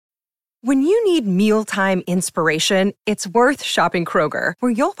When you need mealtime inspiration, it's worth shopping Kroger,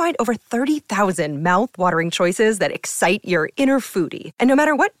 where you'll find over 30,000 mouth-watering choices that excite your inner foodie. And no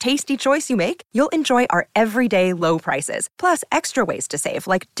matter what tasty choice you make, you'll enjoy our everyday low prices, plus extra ways to save,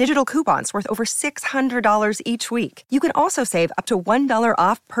 like digital coupons worth over $600 each week. You can also save up to $1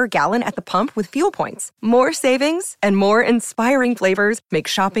 off per gallon at the pump with fuel points. More savings and more inspiring flavors make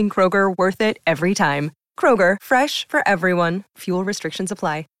shopping Kroger worth it every time. Kroger, fresh for everyone. Fuel restrictions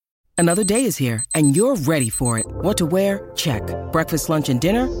apply. Another day is here, and you're ready for it. What to wear? Check. Breakfast, lunch, and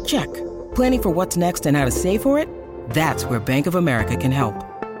dinner? Check. Planning for what's next and how to save for it? That's where Bank of America can help.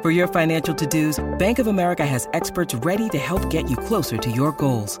 For your financial to-dos, Bank of America has experts ready to help get you closer to your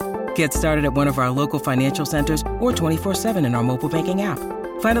goals. Get started at one of our local financial centers or 24/7 in our mobile banking app.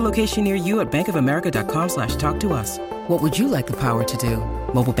 Find a location near you at bankofamerica.com/talktous. What would you like the power to do?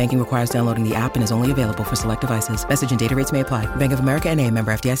 Mobile banking requires downloading the app and is only available for select devices. Message and data rates may apply. Bank of America N.A.,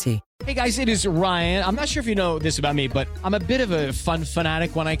 member FDIC. Hey guys, it is Ryan. I'm not sure if you know this about me, but I'm a bit of a fun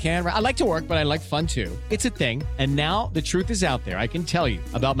fanatic when I can. I like to work, but I like fun too. It's a thing. And now the truth is out there. I can tell you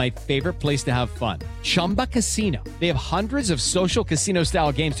about my favorite place to have fun. Chumba Casino. They have hundreds of social casino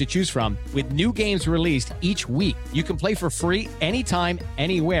style games to choose from with new games released each week. You can play for free anytime,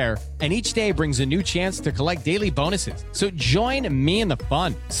 anywhere. And each day brings a new chance to collect daily bonuses. So join me in the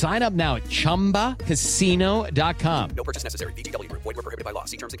fun. Sign up now at ChumbaCasino.com. No purchase necessary. VGW Group. Void where prohibited by law.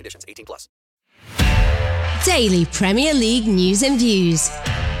 See terms and conditions. 18+. Daily Premier League news and views.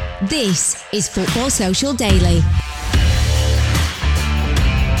 This is Football Social Daily.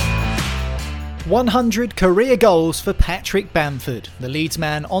 100 career goals for Patrick Bamford. The Leeds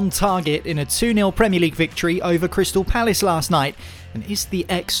man on target in a 2-0 Premier League victory over Crystal Palace last night. And is the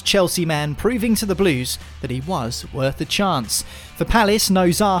ex-Chelsea man proving to the Blues that he was worth a chance? For Palace, no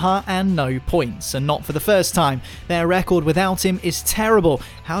Zaha and no points, and not for the first time. Their record without him is terrible.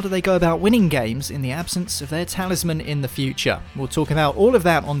 How do they go about winning games in the absence of their talisman in the future? We'll talk about all of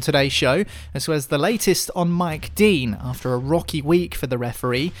that on today's show, as well as the latest on Mike Dean after a rocky week for the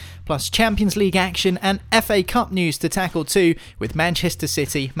referee, plus Champions League action and FA Cup news to tackle too, with Manchester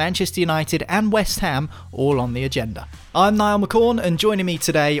City, Manchester United and West Ham all on the agenda. I'm Niall McCorn, and joining me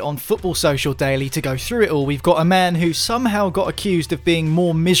today on Football Social Daily to go through it all, we've got a man who somehow got accused of being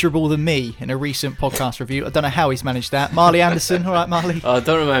more miserable than me in a recent podcast review. I don't know how he's managed that. Marley Anderson, all right, Marley? Oh,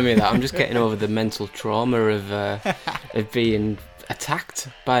 don't remind me of that. I'm just getting over the mental trauma of being attacked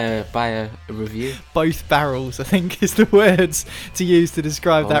by a review. Both barrels, I think, is the words to use to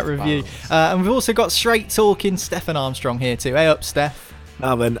describe that review. And we've also got straight talking Stefan Armstrong here too. Hey up, Steph.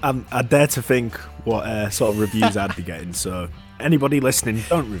 Now then, I dare to think what sort of reviews I'd be getting, so anybody listening,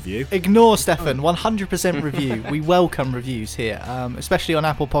 don't review. Ignore Stefan, 100% review. We welcome reviews here, especially on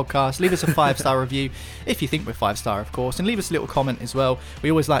Apple Podcasts. Leave us a 5-star review, if you think we're 5-star, of course, and leave us a little comment as well. We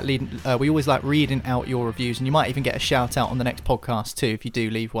always like reading out your reviews, and you might even get a shout out on the next podcast too if you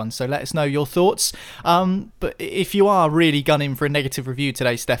do leave one. So let us know your thoughts. But if you are really gunning for a negative review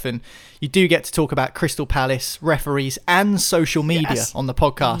today, Stefan, you do get to talk about Crystal Palace, referees, and social media on the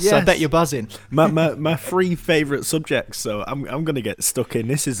podcast. Yes. So I bet you're buzzing. My three favourite subjects. So I'm going to get stuck in.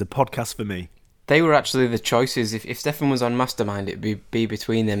 This is a podcast for me. They were actually the choices. If Stefan was on Mastermind, it'd be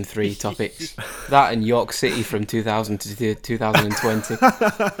between them three topics. That and York City from 2000 to 2020.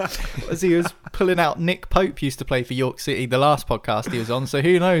 As he was pulling out, Nick Pope used to play for York City, the last podcast he was on, so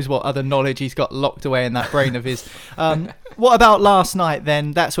who knows what other knowledge he's got locked away in that brain of his. What about last night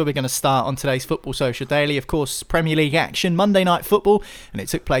then? That's where we're going to start on today's Football Social Daily. Of course, Premier League action, Monday Night Football, and it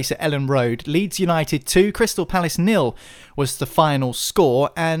took place at Ellen Road. Leeds United 2, Crystal Palace 0 was the final score,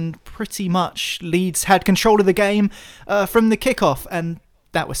 and pretty much Leeds had control of the game from the kickoff, and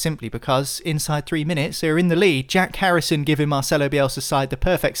that was simply because inside 3 minutes they were in the lead. Jack Harrison giving Marcelo Bielsa's side the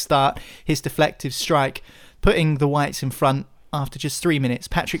perfect start, his deflective strike putting the Whites in front after just 3 minutes.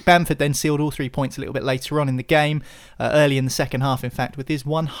 Patrick Bamford then sealed all 3 points a little bit later on in the game, early in the second half in fact, with his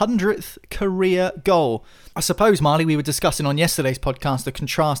 100th career goal. I suppose, Marley, we were discussing on yesterday's podcast the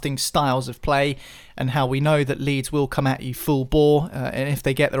contrasting styles of play and how we know that Leeds will come at you full bore, and if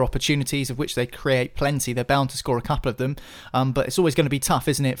they get their opportunities, of which they create plenty, they're bound to score a couple of them. But it's always going to be tough,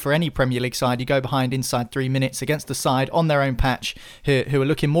 isn't it, for any Premier League side? You go behind inside 3 minutes against a side on their own patch who are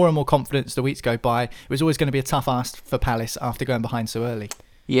looking more and more confident as the weeks go by. It was always going to be a tough ask for Palace after going behind so early.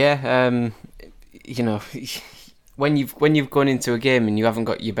 Yeah, when you've gone into a game and you haven't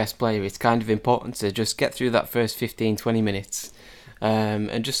got your best player, it's kind of important to just get through that first 15-20 minutes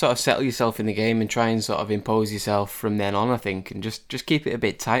and just sort of settle yourself in the game and try and sort of impose yourself from then on, I think, and just keep it a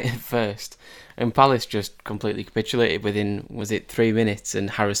bit tight at first. And Palace just completely capitulated within, was it 3 minutes, and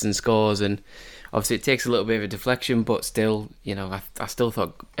Harrison scores, and obviously it takes a little bit of a deflection, but still, I still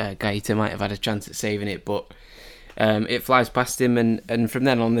thought Gaeta might have had a chance at saving it, but it flies past him, and from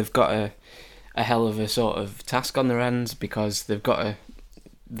then on they've got a hell of a sort of task on their hands, because they've got to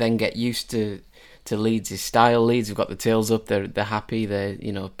then get used to Leeds' style. Leeds have got the tails up, they're happy, they're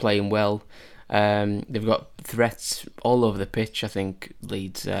playing well. They've got threats all over the pitch. I think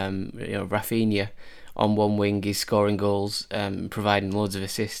Leeds, Rafinha on one wing is scoring goals, providing loads of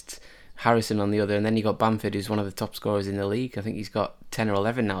assists. Harrison on the other, and then you got Bamford, who's one of the top scorers in the league. I think he's got 10 or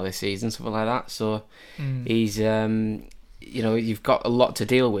 11 now this season, something like that. So he's, you've got a lot to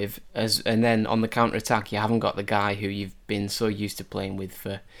deal with. And then on the counter attack, you haven't got the guy who you've been so used to playing with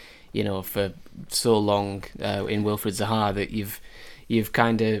for so long in Wilfried Zaha, that you've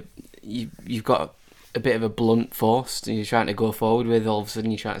got a bit of a blunt force, and you're trying to go forward with. All of a sudden,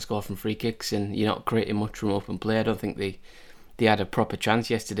 you're trying to score from free kicks, and you're not creating much from open play. I don't think they had a proper chance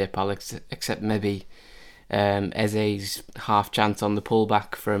yesterday, Palace, except maybe Eze's half chance on the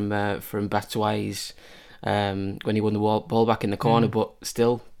pullback from Batshuayi's when he won the ball back in the corner. But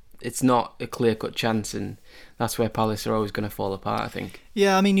still, it's not a clear-cut chance, and that's where Palace are always going to fall apart, I think.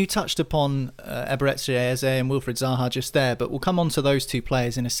 Yeah, I mean, you touched upon Eberechi Eze and Wilfried Zaha just there, but we'll come on to those two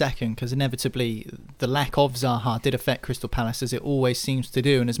players in a second, because inevitably the lack of Zaha did affect Crystal Palace, as it always seems to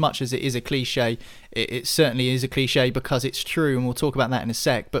do. And as much as it is a cliche, it certainly is a cliche because it's true, and we'll talk about that in a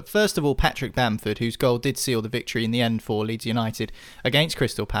sec. But first of all, Patrick Bamford, whose goal did seal the victory in the end for Leeds United against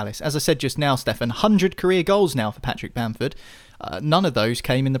Crystal Palace. As I said just now, Stefan, 100 career goals now for Patrick Bamford. None of those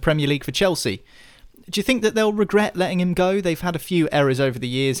came in the Premier League for Chelsea. Do you think that they'll regret letting him go? They've had a few errors over the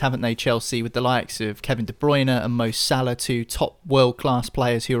years, haven't they, Chelsea, with the likes of Kevin De Bruyne and Mo Salah, two top world-class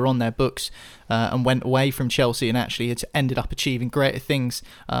players who are on their books and went away from Chelsea and actually had ended up achieving greater things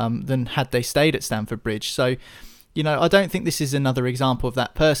than had they stayed at Stamford Bridge. So, I don't think this is another example of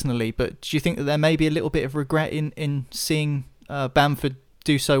that personally, but do you think that there may be a little bit of regret in seeing Bamford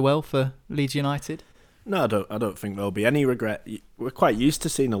do so well for Leeds United? No, I don't think there'll be any regret. We're quite used to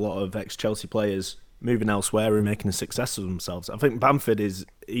seeing a lot of ex-Chelsea players moving elsewhere and making a success of themselves. I think Bamford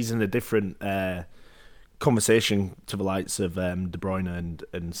he's in a different conversation to the likes of De Bruyne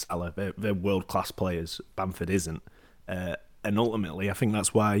and Salah. They're world-class players. Bamford isn't. And ultimately, I think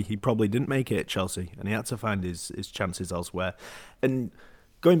that's why he probably didn't make it at Chelsea, and he had to find his chances elsewhere. And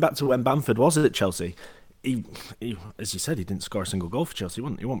going back to when Bamford was at Chelsea, he, as you said, he didn't score a single goal for Chelsea.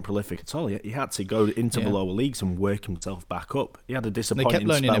 He wasn't prolific at all. He had to go into the lower leagues and work himself back up. He had a disappointing spell. They kept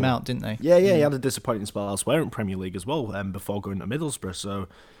loaning him out, didn't they? Yeah, he had a disappointing spell elsewhere in Premier League as well before going to Middlesbrough. So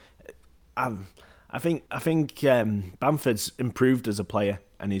I think Bamford's improved as a player,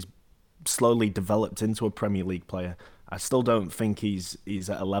 and he's slowly developed into a Premier League player. I still don't think he's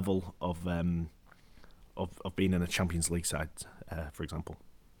at a level of being in a Champions League side, for example.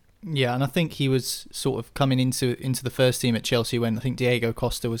 Yeah, and I think he was sort of coming into the first team at Chelsea when I think Diego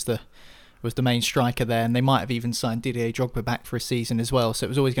Costa was the main striker there, and they might have even signed Didier Drogba back for a season as well. So it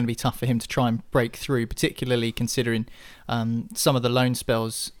was always going to be tough for him to try and break through, particularly considering some of the loan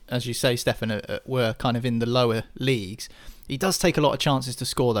spells, as you say, Stefan, were kind of in the lower leagues. He does take a lot of chances to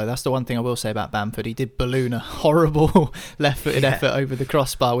score, though. That's the one thing I will say about Bamford. He did balloon a horrible left-footed effort over the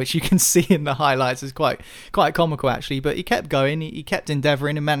crossbar, which you can see in the highlights. It's quite comical, actually. But he kept going. He kept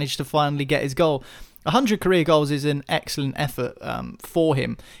endeavouring and managed to finally get his goal. 100 career goals is an excellent effort for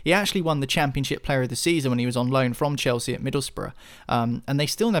him. He actually won the Championship Player of the Season when he was on loan from Chelsea at Middlesbrough. And they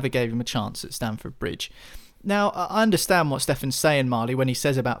still never gave him a chance at Stamford Bridge. Now, I understand what Stefan's saying, Marley, when he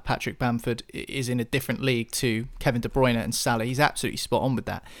says about Patrick Bamford is in a different league to Kevin De Bruyne and Salah. He's absolutely spot on with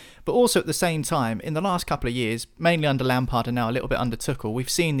that. But also at the same time, in the last couple of years, mainly under Lampard and now a little bit under Tuchel, we've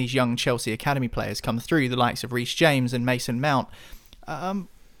seen these young Chelsea Academy players come through, the likes of Reece James and Mason Mount.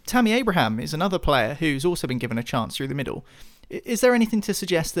 Tammy Abraham is another player who's also been given a chance through the middle. Is there anything to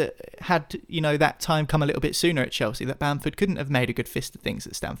suggest that had that time come a little bit sooner at Chelsea, that Bamford couldn't have made a good fist of things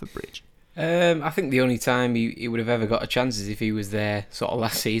at Stamford Bridge? I think the only time he would have ever got a chance is if he was there sort of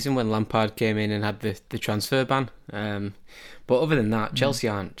last season when Lampard came in and had the transfer ban. But other than that, Chelsea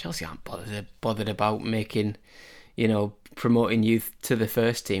aren't bothered about making, promoting youth to the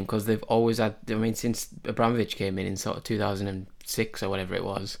first team, because they've always had. I mean, since Abramovich came in sort of 2006 or whatever it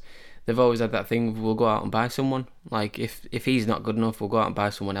was, they've always had that thing. We'll go out and buy someone. Like if he's not good enough, we'll go out and buy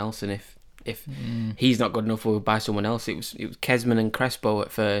someone else, and if he's not good enough, we'll buy someone else. It was Kesman and Crespo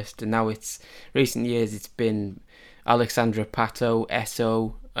at first, and now recent years it's been Alexandre Pato,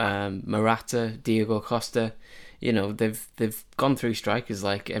 Esso, Morata, Diego Costa. you know, they've gone through strikers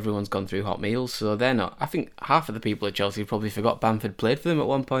like everyone's gone through hot meals, so they're not. I think half of the people at Chelsea probably forgot Bamford played for them at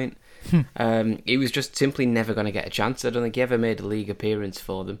one point. He was just simply never going to get a chance. I don't think he ever made a league appearance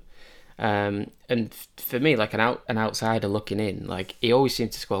for them. And for me, like an outsider looking in, like he always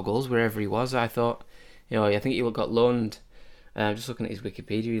seemed to score goals wherever he was. I thought, you know, I think he got loaned. Just looking at his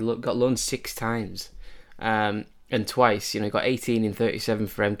Wikipedia, he got loaned 6 times, and twice. You know, he got 18 in 37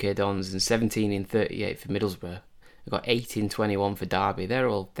 for MK Dons and 17 in 38 for Middlesbrough. He got 8 in 21 for Derby. They're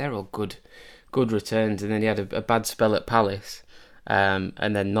all good returns. And then he had a bad spell at Palace.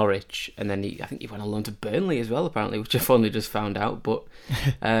 And then Norwich, and then I think he went on loan to Burnley as well, apparently, which I've only just found out. But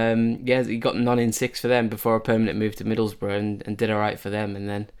yeah, he got none in 6 for them before a permanent move to Middlesbrough, and did all right for them. And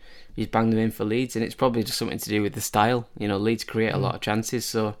then he's banged them in for Leeds, and it's probably just something to do with the style. You know, Leeds create a lot of chances.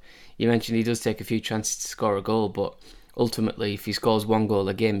 So you mentioned he does take a few chances to score a goal, but ultimately, if he scores 1 goal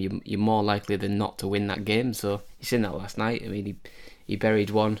a game, you're more likely than not to win that game. So you seen that last night. I mean, he buried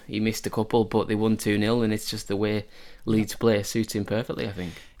one, he missed a couple, but they won 2-0, and it's just the way Leeds play suits him perfectly, I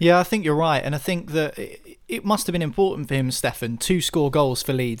think. Yeah, I think you're right, and I think that it must have been important for him, Stefan, to score goals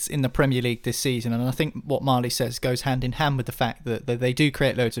for Leeds in the Premier League this season, and I think what Marley says goes hand in hand with the fact that they do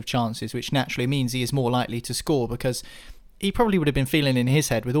create loads of chances, which naturally means he is more likely to score, because he probably would have been feeling in his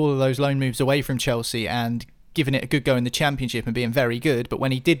head with all of those loan moves away from Chelsea and giving it a good go in the Championship and being very good, but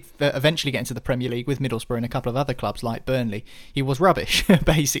when he did eventually get into the Premier League with Middlesbrough and a couple of other clubs like Burnley, he was rubbish,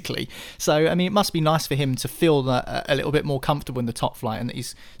 basically. So, I mean, it must be nice for him to feel that a little bit more comfortable in the top flight and that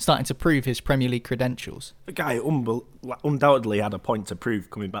he's starting to prove his Premier League credentials. The guy undoubtedly had a point to prove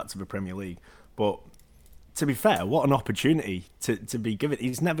coming back to the Premier League, but to be fair, what an opportunity to be given.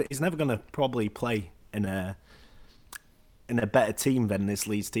 He's never going to probably play in a better team than this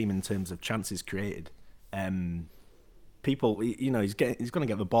Leeds team in terms of chances created. People, you know, he's going to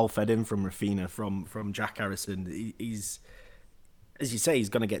get the ball fed in from Rafinha, from Jack Harrison. He's, as you say, he's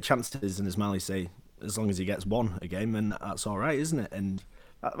going to get chances, and as Marley say, as long as he gets one a game, and that's all right, isn't it? And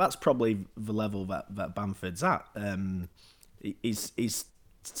that's probably the level that Bamford's at. He's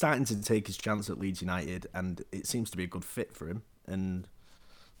starting to take his chance at Leeds United, and it seems to be a good fit for him. And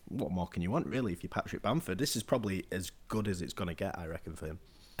what more can you want, really, if you're Patrick Bamford? This is probably as good as it's going to get, I reckon, for him.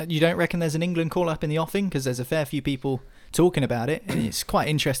 You don't reckon there's an England call-up in the offing? Because there's a fair few people talking about it. And it's quite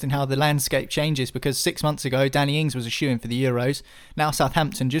interesting how the landscape changes, because 6 months ago, Danny Ings was a shoo-in for the Euros. Now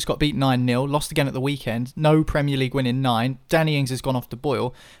Southampton just got beat 9-0, lost again at the weekend. No Premier League win in 9. Danny Ings has gone off to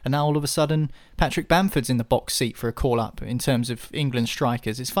Boyle. And now all of a sudden, Patrick Bamford's in the box seat for a call-up in terms of England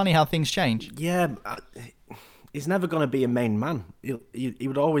strikers. It's funny how things change. Yeah, he's never going to be a main man. He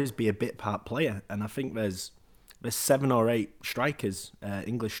would always be a bit-part player. And I think there's 7 or 8 strikers,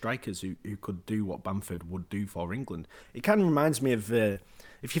 English strikers, who could do what Bamford would do for England. It kind of reminds me of,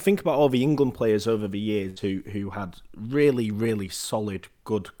 if you think about all the England players over the years who had really, really solid,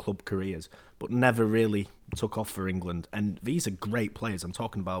 good club careers, but never really took off for England. And these are great players. I'm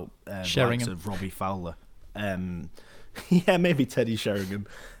talking about likes of Robbie Fowler. Yeah, maybe Teddy Sheringham.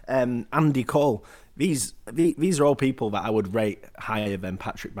 Andy Cole. These are all people that I would rate higher than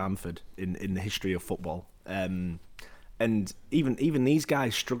Patrick Bamford in the history of football. And even these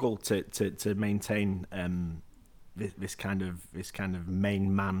guys struggle to maintain this kind of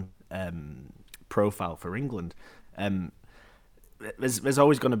main man profile for England. There's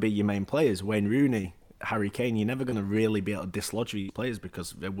always going to be your main players. Wayne Rooney, Harry Kane. You're never going to really be able to dislodge these players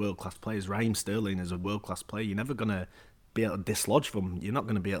because they're world class players. Raheem Sterling is a world class player. You're never going to be able to dislodge them. You're not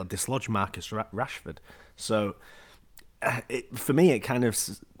going to be able to dislodge Marcus Rashford. So for me,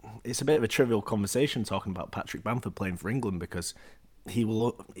 it's a bit of a trivial conversation talking about Patrick Bamford playing for England, because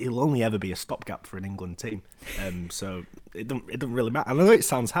he'll only ever be a stopgap for an England team. So it doesn't really matter. I know it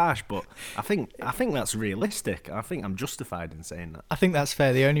sounds harsh, but I think that's realistic. I think I'm justified in saying that. I think that's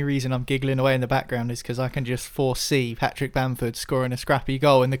fair. The only reason I'm giggling away in the background is because I can just foresee Patrick Bamford scoring a scrappy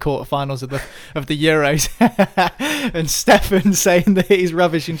goal in the quarterfinals of the Euros, and Stefan saying that he's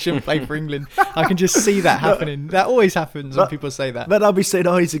rubbish and shouldn't play for England. I can just see that happening. That always happens when people say that. But I'll be saying,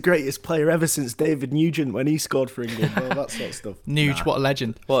 he's the greatest player ever since David Nugent when he scored for England. All that sort of stuff. Nuge, what a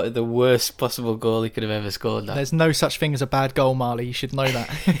legend. What the worst possible goal he could have ever scored. That. There's no such thing as a bad goal, Marley. You should know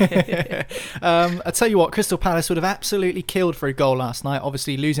that. I tell you what, Crystal Palace would have absolutely killed for a goal last night,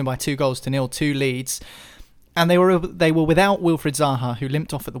 obviously losing by 2-0 to Leeds. And they were without Wilfried Zaha, who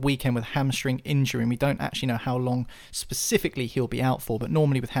limped off at the weekend with hamstring injury. And we don't actually know how long specifically he'll be out for, but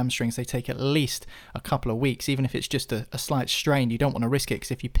normally with hamstrings they take at least a couple of weeks. Even if it's just a slight strain, you don't want to risk it,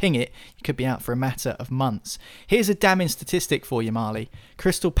 because if you ping it, you could be out for a matter of months. Here's a damning statistic for you, Marley.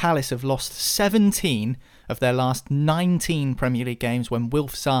 Crystal Palace have lost 17 of their last 19 Premier League games when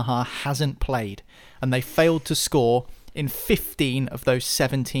Wilf Zaha hasn't played, and they failed to score in 15 of those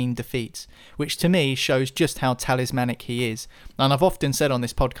 17 defeats, which to me shows just how talismanic he is. And I've often said on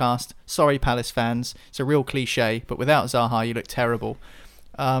this podcast, sorry Palace fans, it's a real cliche, but without Zaha you look terrible.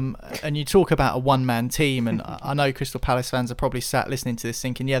 And you talk about a one-man team, and I know Crystal Palace fans are probably sat listening to this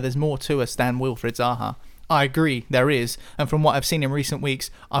thinking, yeah, there's more to us than Wilfried Zaha. I agree, there is, and from what I've seen in recent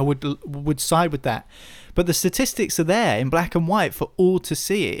weeks, I would side with that. But the statistics are there in black and white for all to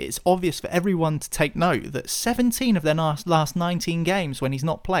see. It's obvious for everyone to take note that 17 of their last 19 games when he's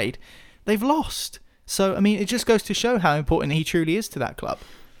not played, they've lost. So, I mean, it just goes to show how important he truly is to that club.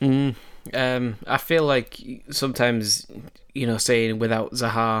 I feel like sometimes, saying without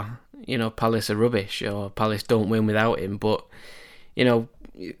Zaha, Palace are rubbish or Palace don't win without him. But,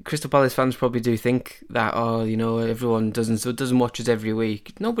 Crystal Palace fans probably do think that, everyone doesn't watch us every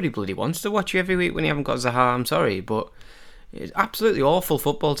week. Nobody bloody wants to watch you every week when you haven't got Zaha, I'm sorry. But it's absolutely awful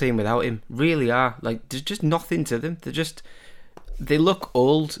football team without him. Really are. Like, there's just nothing to them. They look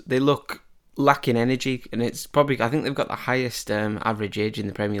old. They look lacking energy, and it's probably, I think they've got the highest average age in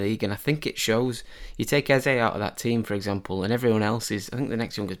the Premier League, and I think it shows. You take Eze out of that team, for example, and everyone else is, I think the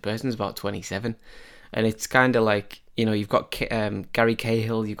next youngest person is about 27, and it's kind of like, you've got Gary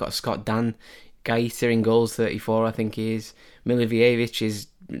Cahill, you've got Scott Dan, Gaeta in goals, 34 I think he is, Milivojevic is,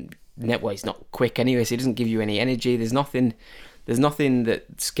 he's not quick anyway, so he doesn't give you any energy. There's nothing that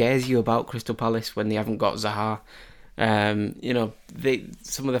scares you about Crystal Palace when they haven't got Zaha.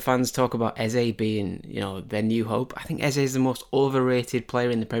 Some of the fans talk about Eze being, their new hope. I think Eze is the most overrated player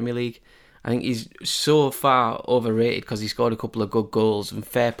in the Premier League. I think he's so far overrated because he scored a couple of good goals, and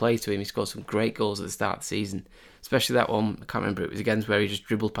fair play to him. He scored some great goals at the start of the season, especially that one, I can't remember, it was against, where he just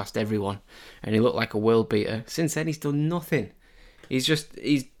dribbled past everyone and he looked like a world beater. Since then, he's done nothing.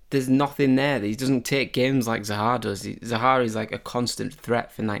 There's nothing there. He doesn't take games like Zaha does. Zaha is like a constant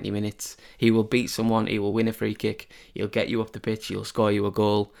threat for 90 minutes. He will beat someone, he will win a free kick, he'll get you off the pitch, he'll score you a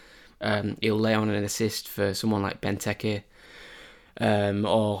goal, he'll lay on an assist for someone like Benteke,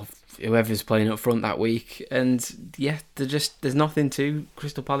 or whoever's playing up front that week. And yeah, there's nothing to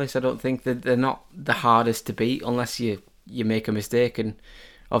Crystal Palace. I don't think that they're not the hardest to beat unless you make a mistake. And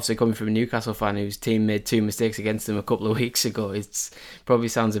obviously, coming from a Newcastle fan whose team made 2 mistakes against them a couple of weeks ago, it's probably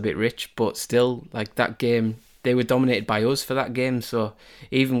sounds a bit rich, but still, like that game, they were dominated by us for that game. So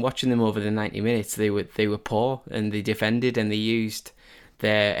even watching them over the 90 minutes, they were poor, and they defended, and they used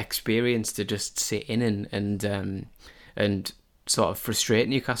their experience to just sit in and sort of frustrate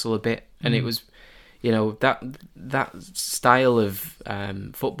Newcastle a bit. And it was, that style of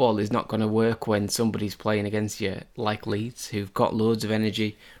football is not going to work when somebody's playing against you like Leeds, who've got loads of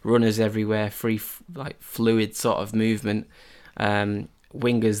energy, runners everywhere, fluid sort of movement,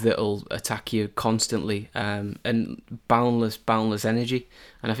 wingers that'll attack you constantly, and boundless energy.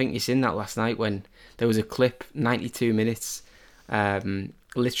 And I think you've seen that last night when there was a clip, 92 minutes,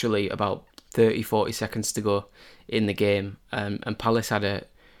 literally about 30-40 seconds to go in the game, and Palace had it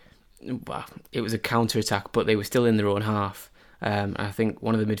was a counter-attack, but they were still in their own half. I think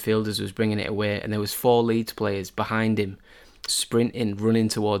one of the midfielders was bringing it away, and there was 4 Leeds players behind him, sprinting, running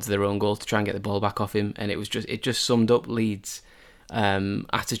towards their own goal to try and get the ball back off him. And it just summed up Leeds'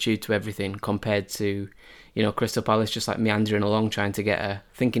 attitude to everything, compared to, Crystal Palace just like meandering along, trying to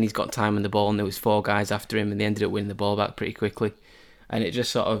thinking he's got time on the ball, and there was 4 guys after him, and they ended up winning the ball back pretty quickly. And it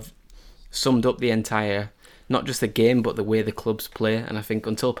just sort of summed up the entire, not just the game, but the way the clubs play. And I think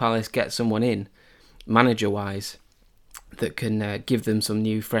until Palace get someone in, manager-wise, that can give them some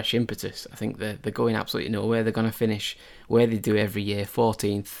new, fresh impetus, I think they're going absolutely nowhere. They're going to finish where they do every year,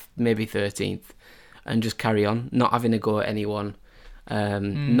 14th, maybe 13th, and just carry on, not having a go at anyone,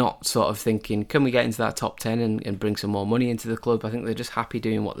 not sort of thinking, can we get into that top 10 and bring some more money into the club? I think they're just happy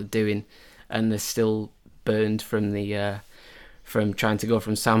doing what they're doing, and they're still burned from from trying to go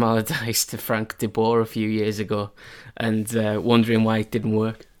from Sam Allardyce to Frank de Boer a few years ago, and wondering why it didn't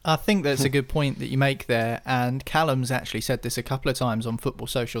work. I think that's a good point that you make there, and Callum's actually said this a couple of times on Football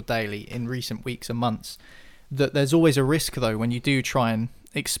Social Daily in recent weeks and months, that there's always a risk though when you do try and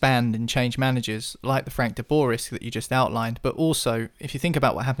expand and change managers, like the Frank de Boer risk that you just outlined. But also, if you think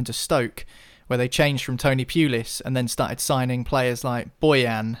about what happened to Stoke, where they changed from Tony Pulis and then started signing players like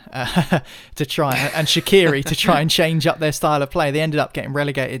Boyan to try, and Shaqiri to try and change up their style of play. They ended up getting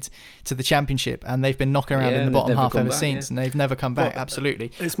relegated to the Championship, and they've been knocking around in the bottom half ever since, and they've never come back.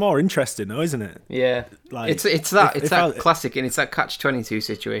 Absolutely. It's more interesting though, isn't it? Yeah. Like, it's that classic, and it's that catch-22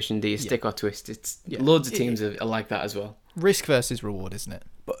 situation. Do you stick or twist? Loads of teams are like that as well. Risk versus reward, isn't it?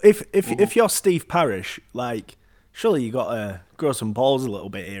 But if you're Steve Parish, like, surely you got to grow some balls a little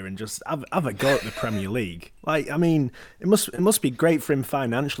bit here and just have a go at the Premier League. Like, I mean, it must be great for him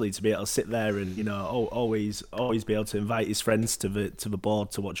financially to be able to sit there and, you know, always be able to invite his friends to the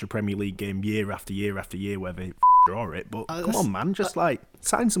board to watch a Premier League game year after year after year, whether they draw it. But come on, man, just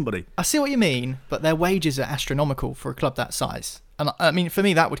sign somebody. I see what you mean, but their wages are astronomical for a club that size. And I mean, for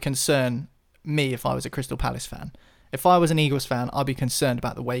me, that would concern me if I was a Crystal Palace fan. If I was an Eagles fan, I'd be concerned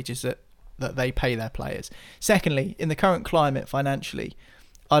about the wages that they pay their players. Secondly, in the current climate financially,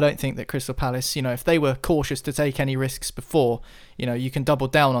 I don't think that Crystal Palace, you know, if they were cautious to take any risks before, you know, you can double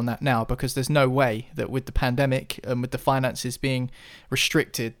down on that now, because there's no way that with the pandemic and with the finances being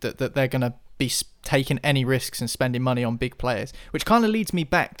restricted that they're going to be taking any risks and spending money on big players, which kind of leads me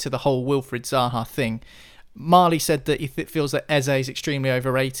back to the whole Wilfried Zaha thing. Marley said that he feels that Eze is extremely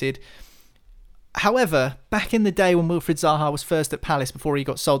overrated. However, back in the day when Wilfried Zaha was first at Palace before he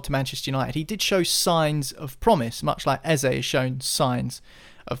got sold to Manchester United, he did show signs of promise, much like Eze has shown signs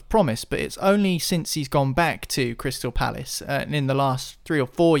of promise. But it's only since he's gone back to Crystal Palace and in the last 3 or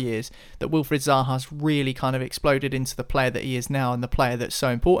 4 years that Wilfried Zaha's really kind of exploded into the player that he is now and the player that's so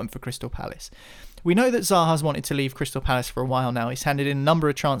important for Crystal Palace. We know that Zaha's wanted to leave Crystal Palace for a while now. He's handed in a number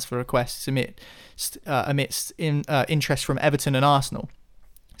of transfer requests amidst interest from Everton and Arsenal.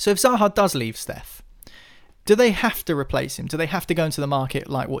 So if Zaha does leave, Steph, do they have to replace him? Do they have to go into the market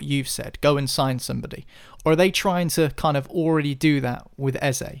like what you've said, go and sign somebody? Or are they trying to kind of already do that with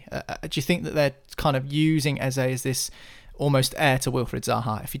Eze? Do you think that they're kind of using Eze as this almost heir to Wilfried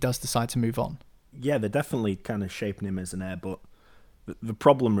Zaha if he does decide to move on? Yeah, they're definitely kind of shaping him as an heir, but the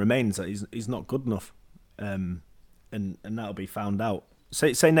problem remains that he's not good enough, and that'll be found out.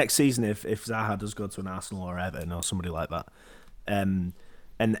 Say next season if Zaha does go to an Arsenal or Everton or somebody like that,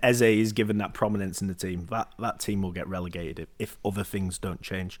 and Eze is given that prominence in the team, that team will get relegated if other things don't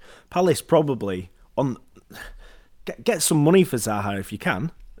change. Palace probably get some money for Zaha if you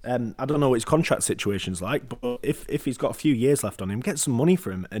can. I don't know what his contract situation's like, but if he's got a few years left on him, get some money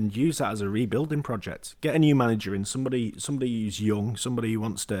for him and use that as a rebuilding project. Get a new manager in, somebody who's young, somebody who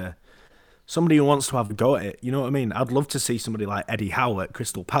wants to have a go at it. You know what I mean? I'd love to see somebody like Eddie Howe at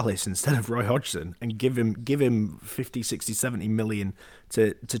Crystal Palace instead of Roy Hodgson and give him 50, 60, 70 million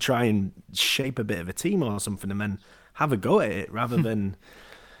to try and shape a bit of a team or something and then have a go at it rather than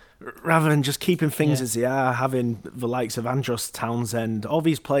just keeping things as they are, having the likes of Andros Townsend, all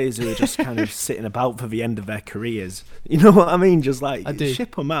these players who are just kind of sitting about for the end of their careers. You know what I mean? Just like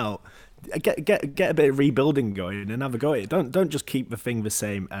ship them out. Get a bit of rebuilding going and have a go at it. Don't just keep the thing the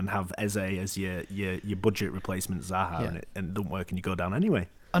same and have Eze as your budget replacement Zaha and it don't work and you go down anyway.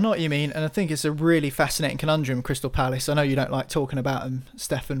 I know what you mean, and I think it's a really fascinating conundrum, Crystal Palace. I know you don't like talking about them,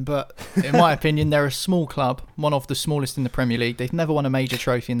 Stefan, but in my opinion, they're a small club, one of the smallest in the Premier League. They've never won a major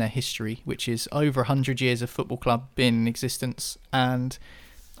trophy in their history, which is over 100 years of football club being in existence, and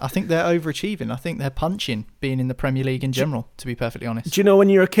I think they're overachieving. I think they're punching being in the Premier League in general, to be perfectly honest. Do you know when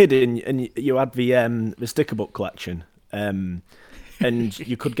you were a kid and you had the sticker book collection, and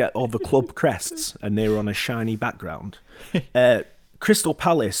you could get all the club crests and they were on a shiny background? Crystal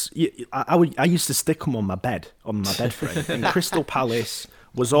Palace, I used to stick them on my bed frame, and Crystal Palace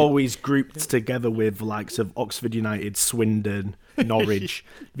was always grouped together with the likes of Oxford United, Swindon, Norwich,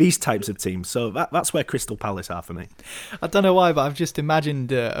 these types of teams. So that's where Crystal Palace are for me. I don't know why, but I've just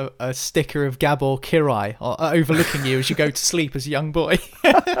imagined a sticker of Gabor Kirai overlooking you as you go to sleep as a young boy.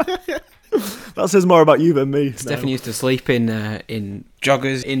 That says more about you than me. Stefan used to sleep in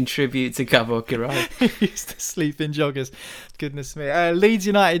joggers in tribute to Gabor Kirai. He used to sleep in joggers. Goodness me. Leeds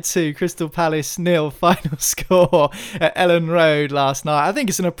United 2, Crystal Palace 0, final score at Ellen Road last night. I think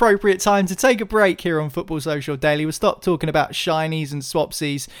it's an appropriate time to take a break here on Football Social Daily. We'll stop talking about shinies and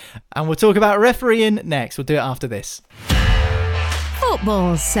swapsies and we'll talk about refereeing next. We'll do it after this.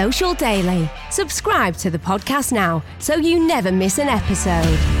 Football Social Daily. Subscribe to the podcast now so you never miss an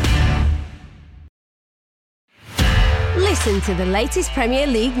episode. Listen to the latest Premier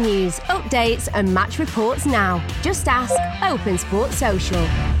League news, updates and match reports now. Just ask Open Sport Social.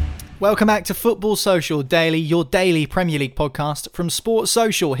 Welcome back to Football Social Daily, your daily Premier League podcast from Sports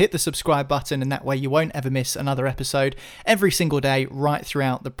Social. Hit the subscribe button and that way you won't ever miss another episode every single day right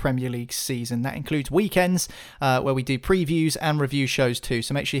throughout the Premier League season. That includes weekends where we do previews and review shows too.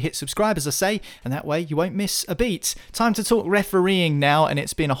 So make sure you hit subscribe, as I say, and that way you won't miss a beat. Time to talk refereeing now, and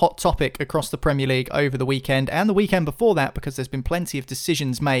it's been a hot topic across the Premier League over the weekend and the weekend before that, because there's been plenty of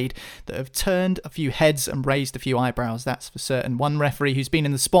decisions made that have turned a few heads and raised a few eyebrows, that's for certain. One referee who's been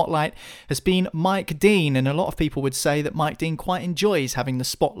in the spotlight night has been Mike Dean, and a lot of people would say that Mike Dean quite enjoys having the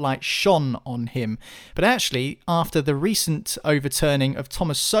spotlight shone on him. But actually, after the recent overturning of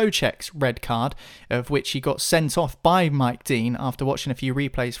Thomas Souček's red card, of which he got sent off by Mike Dean after watching a few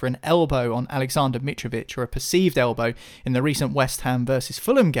replays for an elbow on Alexander Mitrovic, or a perceived elbow in the recent West Ham versus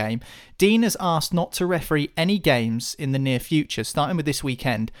Fulham game, Dean has asked not to referee any games in the near future, starting with this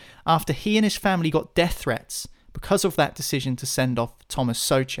weekend, after he and his family got death threats because of that decision to send off Thomas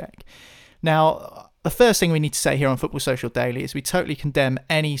Souček. Now, the first thing we need to say here on Football Social Daily is we totally condemn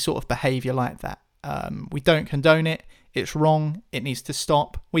any sort of behaviour like that. We don't condone it. It's wrong. It needs to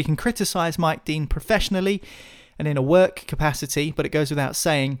stop. We can criticise Mike Dean professionally and in a work capacity, but it goes without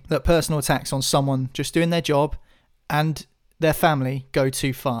saying that personal attacks on someone just doing their job and their family go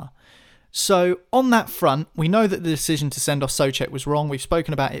too far. So on that front, we know that the decision to send off Souček was wrong. We've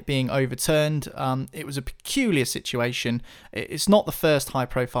spoken about it being overturned. It was a peculiar situation. It's not the first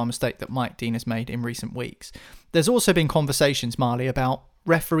high-profile mistake that Mike Dean has made in recent weeks. There's also been conversations, Marley, about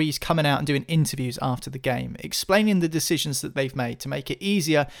referees coming out and doing interviews after the game, explaining the decisions that they've made to make it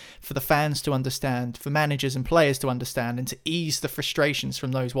easier for the fans to understand, for managers and players to understand, and to ease the frustrations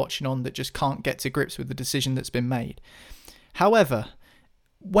from those watching on that just can't get to grips with the decision that's been made. However,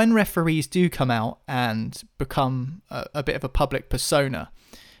 when referees do come out and become a bit of a public persona,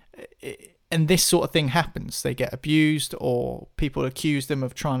 and this sort of thing happens, they get abused or people accuse them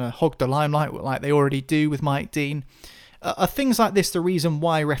of trying to hog the limelight like they already do with Mike Dean. Are things like this the reason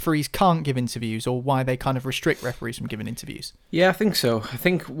why referees can't give interviews, or why they kind of restrict referees from giving interviews? Yeah, I think so. I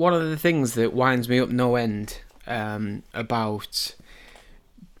think one of the things that winds me up no end about,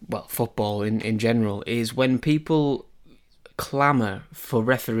 well, football in general is when people clamour for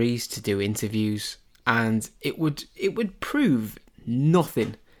referees to do interviews, and it would prove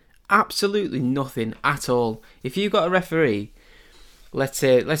nothing, absolutely nothing at all. If you got a referee, let's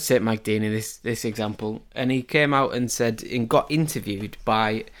say Mike Dean in this example, and he came out and said and got interviewed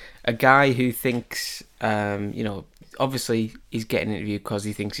by a guy who thinks, obviously he's getting interviewed because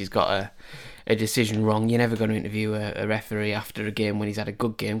he thinks he's got a decision wrong. You're never going to interview a referee after a game when he's had a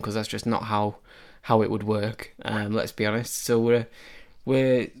good game, because that's just not how it would work. Let's be honest. So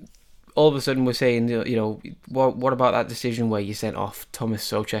we're all of a sudden we're saying, what about that decision where you sent off Thomas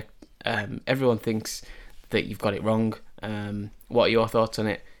Souček? Everyone thinks that you've got it wrong. What are your thoughts on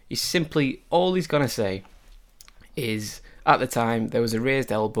it? He's simply, all he's going to say is, at the time there was a raised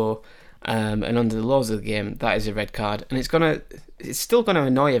elbow, and under the laws of the game that is a red card, and it's still going to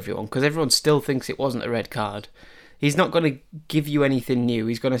annoy everyone because everyone still thinks it wasn't a red card. He's not going to give you anything new.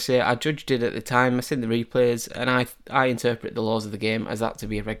 He's going to say, I judged it at the time, I seen the replays, and I interpret the laws of the game as that to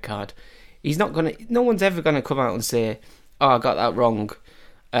be a red card. He's not going to, no one's ever going to come out and say, oh, I got that wrong.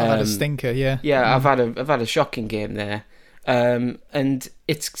 I've had a stinker, yeah. Yeah, I've had a shocking game there. And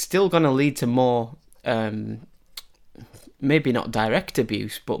it's still going to lead to more, maybe not direct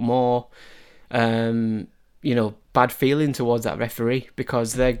abuse, but more, bad feeling towards that referee,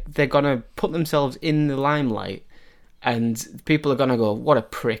 because they're going to put themselves in the limelight, and people are going to go, what a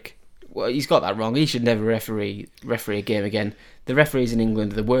prick. Well, he's got that wrong. He should never referee a game again. The referees in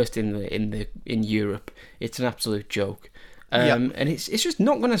England are the worst in Europe. It's an absolute joke. And it's just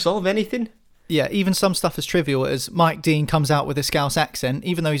not going to solve anything. Yeah, even some stuff as trivial as Mike Dean comes out with a Scouse accent,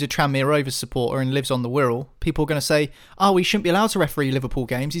 even though he's a Tranmere Rovers supporter and lives on the Wirral, people are going to say, oh, he shouldn't be allowed to referee Liverpool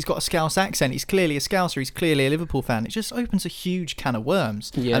games, he's got a Scouse accent, he's clearly a Scouser, he's clearly a Liverpool fan. It just opens a huge can of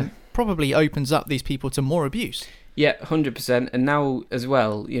worms, and probably opens up these people to more abuse. Yeah, 100%. And now as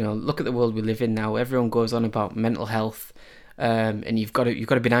well, look at the world we live in now. Everyone goes on about mental health, and you've got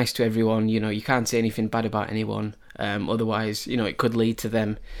to be nice to everyone. You can't say anything bad about anyone. Otherwise, it could lead to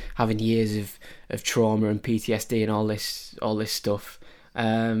them having years of trauma and PTSD and all this stuff.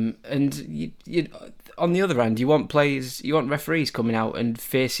 And you on the other hand, you want referees coming out and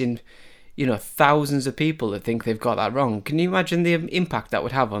facing, thousands of people that think they've got that wrong. Can you imagine the impact that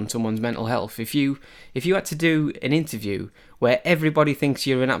would have on someone's mental health if you had to do an interview where everybody thinks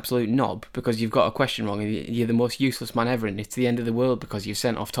you're an absolute knob because you've got a question wrong and you're the most useless man ever, and it's the end of the world because you've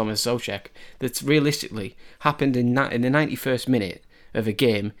sent off Thomas Souček, that's realistically happened in the 91st minute of a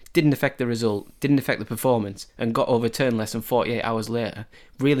game, didn't affect the result, didn't affect the performance, and got overturned less than 48 hours later.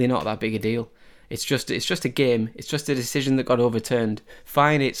 Really not that big a deal. It's just a game. It's just a decision that got overturned.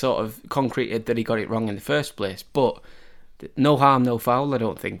 Fine, it sort of concreted that he got it wrong in the first place, but no harm, no foul, I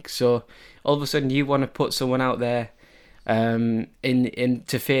don't think. So all of a sudden you want to put someone out there in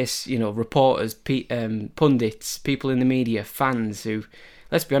to face, reporters, pundits, people in the media, fans who,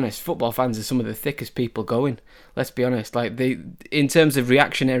 let's be honest, football fans are some of the thickest people going. Let's be honest, in terms of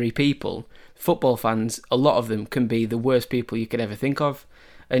reactionary people, football fans, a lot of them can be the worst people you could ever think of.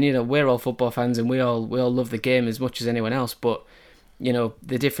 And we're all football fans, and we all love the game as much as anyone else. But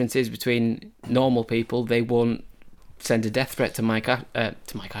the difference is between normal people, they won't send a death threat to Mike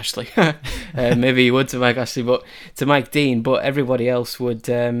Ashley. Maybe he would to Mike Ashley, but to Mike Dean. But everybody else would.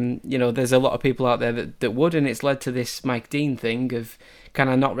 There's a lot of people out there that would, and it's led to this Mike Dean thing of, can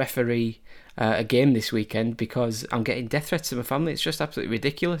I not referee a game this weekend because I'm getting death threats to my family? It's just absolutely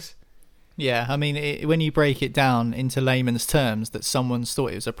ridiculous. Yeah, I mean, when you break it down into layman's terms, that someone's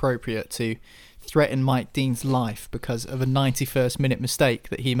thought it was appropriate to threaten Mike Dean's life because of a 91st minute mistake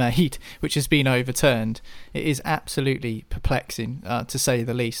that he made, which has been overturned, it is absolutely perplexing, to say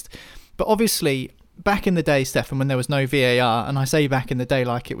the least. But obviously, back in the day, Stefan, when there was no VAR, and I say back in the day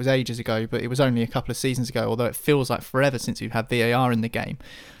like it was ages ago, but it was only a couple of seasons ago, although it feels like forever since we've had VAR in the game,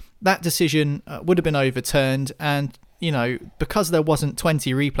 that decision would have been overturned, and because there wasn't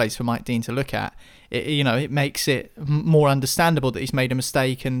 20 replays for Mike Dean to look at, it makes it more understandable that he's made a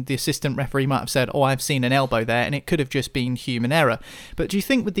mistake, and the assistant referee might have said, I've seen an elbow there, and it could have just been human error. But do you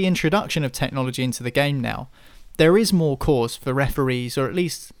think with the introduction of technology into the game now, there is more cause for referees, or at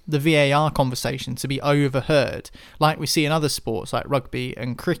least the VAR conversation, to be overheard, like we see in other sports like rugby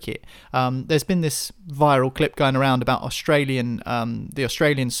and cricket? There's been this viral clip going around about the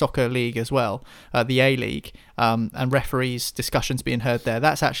Australian Soccer League as well, the A-League, and referees' discussions being heard there.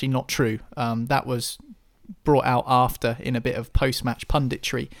 That's actually not true. That was brought out after in a bit of post-match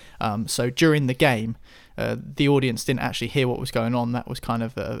punditry. So during the game, the audience didn't actually hear what was going on. That was kind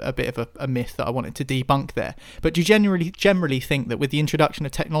of a bit of a myth that I wanted to debunk there. But do you generally think that with the introduction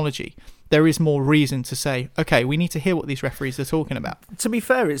of technology, there is more reason to say, okay, we need to hear what these referees are talking about? To be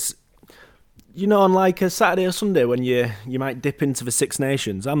fair, it's, on like a Saturday or Sunday when you might dip into the Six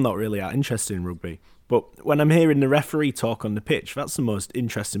Nations, I'm not really that interested in rugby. But when I'm hearing the referee talk on the pitch, that's the most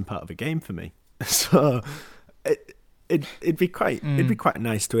interesting part of the game for me. So it'd be quite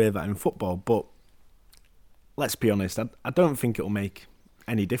nice to hear that in football, but let's be honest, I don't think it'll make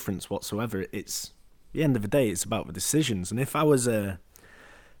any difference whatsoever. It's, at the end of the day, it's about the decisions. And if I was the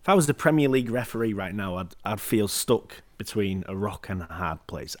Premier League referee right now, I'd feel stuck between a rock and a hard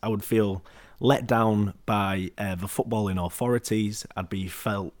place. I would feel let down by the footballing authorities.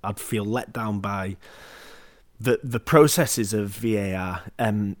 I'd feel let down by the processes of VAR,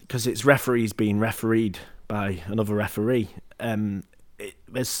 because it's referees being refereed by another referee.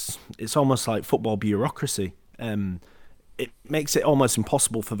 It's almost like football bureaucracy. It makes it almost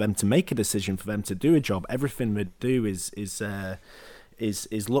impossible for them to make a decision, for them to do a job. Everything they do is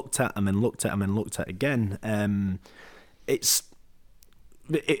looked at and then looked at and then looked at again. It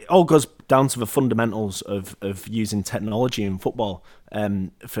all goes down to the fundamentals of using technology in football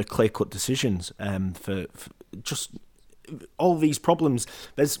for clear-cut decisions. For just all these problems,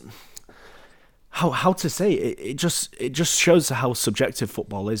 there's how to say it. It just shows how subjective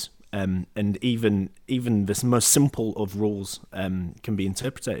football is. And even the most simple of rules can be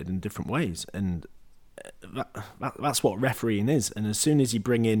interpreted in different ways, and that's what refereeing is. And as soon as you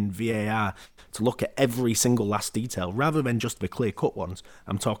bring in VAR to look at every single last detail, rather than just the clear-cut ones,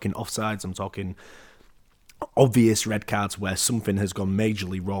 I'm talking offsides, I'm talking obvious red cards where something has gone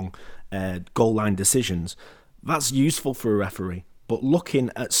majorly wrong, goal line decisions, that's useful for a referee. But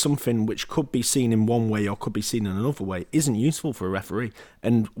looking at something which could be seen in one way or could be seen in another way isn't useful for a referee.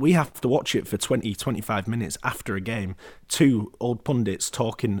 And we have to watch it for 20, 25 minutes after a game, two old pundits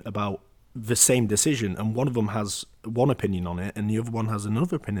talking about the same decision, and one of them has one opinion on it and the other one has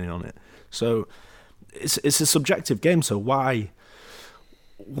another opinion on it. So it's a subjective game, so why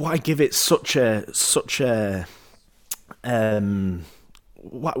give it why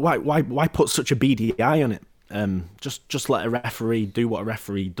put such a beady eye on it? Just let a referee do what a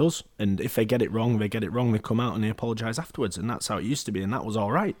referee does, and if they get it wrong, they come out and they apologise afterwards, and that's how it used to be, and that was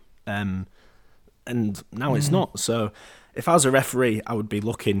all right. And now it's not. So if I was a referee, I would be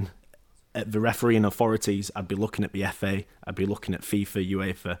looking at the refereeing authorities, I'd be looking at the FA, I'd be looking at FIFA,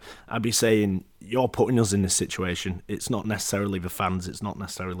 UEFA, I'd be saying, you're putting us in this situation. It's not necessarily the fans, it's not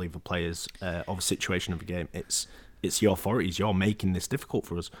necessarily the players or the situation of the game, it's your authorities, you're making this difficult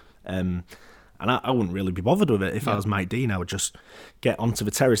for us. And I wouldn't really be bothered with it. If I was Mike Dean, I would just get onto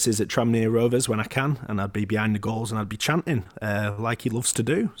the terraces at Tranmere Rovers when I can, and I'd be behind the goals and I'd be chanting like he loves to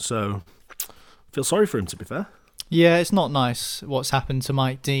do. So I feel sorry for him, to be fair. Yeah, it's not nice what's happened to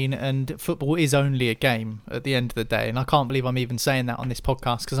Mike Dean, and football is only a game at the end of the day. And I can't believe I'm even saying that on this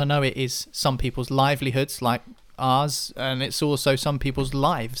podcast, because I know it is some people's livelihoods, like ours, and it's also some people's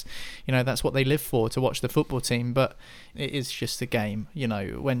lives. You know, that's what they live for, to watch the football team. But it is just a game. You know,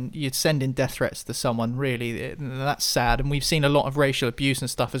 when you're sending death threats to someone, really, that's sad. And we've seen a lot of racial abuse and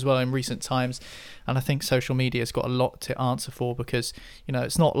stuff as well in recent times. And I think social media has got a lot to answer for, because, you know,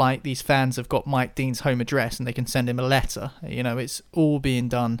 it's not like these fans have got Mike Dean's home address and they can send him a letter. You know, it's all being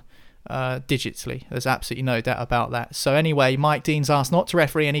done digitally. There's absolutely no doubt about that. So anyway, Mike Dean's asked not to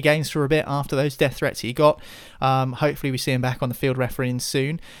referee any games for a bit after those death threats he got. Hopefully we see him back on the field refereeing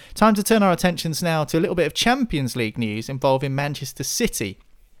soon. Time to turn our attentions now to a little bit of Champions League news involving Manchester City.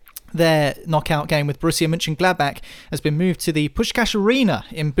 Their knockout game with Borussia Mönchengladbach has been moved to the Puskás Arena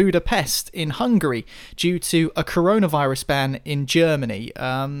in Budapest in Hungary due to a coronavirus ban in Germany.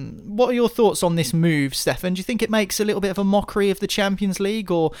 What are your thoughts on this move, Stefan? Do you think it makes a little bit of a mockery of the Champions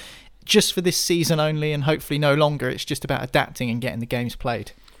League, or just for this season only and hopefully no longer, it's just about adapting and getting the games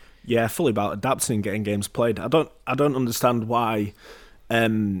played? Yeah, fully about adapting and getting games played. I don't understand why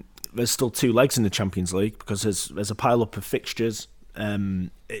there's still 2 legs in the Champions League, because there's a pile up of fixtures.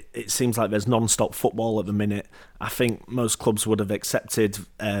 It seems like there's non-stop football at the minute. I think most clubs would have accepted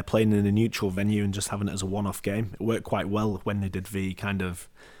playing in a neutral venue and just having it as a one-off game. It worked quite well when they did the kind of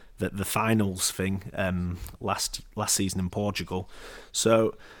the finals thing last season in Portugal.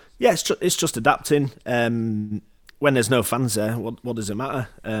 So yeah, it's just adapting. When there's no fans there, what does it matter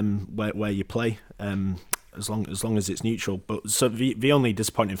where you play? As long as it's neutral. But so the only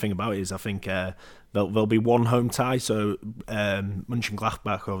disappointing thing about it is I think there'll be one home tie. So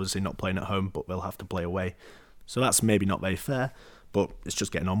Mönchengladbach obviously not playing at home, but they'll have to play away. So that's maybe not very fair, but it's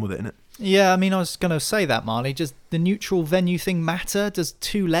just getting on with it, isn't it? Yeah, I mean, I was going to say that, Marley. Does the neutral venue thing matter? Does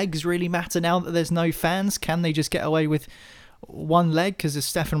 2 legs really matter now that there's no fans? Can they just get away with 1 leg? Because as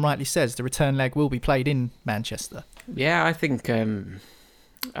Stefan rightly says, the return leg will be played in Manchester. Yeah, I think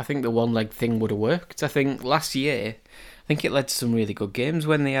the 1 leg thing would have worked. I think last year, it led to some really good games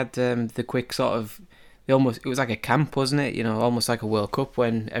when they had the quick sort of, it was like a camp, wasn't it? You know, almost like a World Cup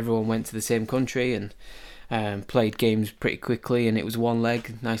when everyone went to the same country and played games pretty quickly, and it was 1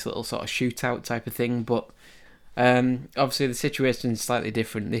 leg, nice little sort of shootout type of thing. But obviously the situation is slightly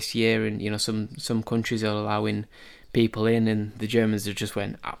different this year, and you know, some countries are allowing people in, and the Germans have just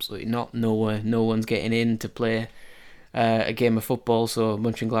went absolutely not. No one's getting in to play a game of football, so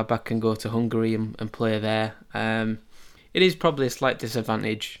Mönchengladbach can go to Hungary and play there. It is probably a slight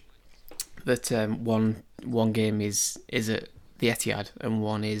disadvantage that one game is at the Etihad and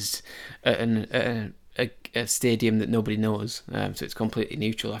one is at a stadium that nobody knows, so it's completely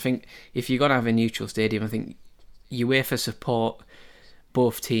neutral. I think if you're going to have a neutral stadium, I think UEFA support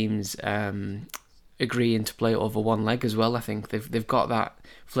both teams agreeing to play over 1 leg as well. I think they've got that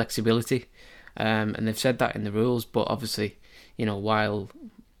flexibility. And they've said that in the rules, but obviously, you know, while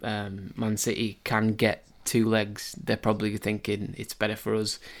Man City can get 2 legs, they're probably thinking it's better for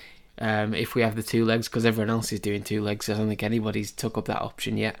us if we have the 2 legs, because everyone else is doing 2 legs. I don't think anybody's took up that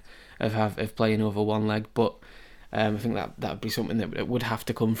option yet of playing over 1 leg, but I think that would be something that would have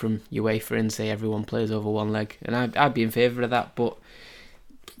to come from UEFA and say everyone plays over 1 leg, and I'd be in favour of that. But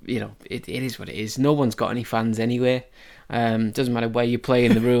you know, it is what it is. No one's got any fans anyway. Doesn't matter where you play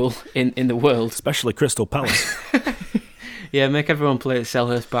in the rule in the world, especially Crystal Palace. Yeah, make everyone play at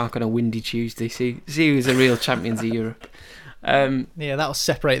Selhurst Park on a windy Tuesday. See who's the real champions of Europe. Yeah, that'll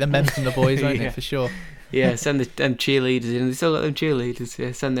separate the men from the boys, won't it, for sure. Yeah, send them cheerleaders in. They still got them cheerleaders.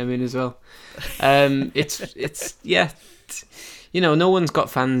 Yeah, send them in as well. It's you know, no one's got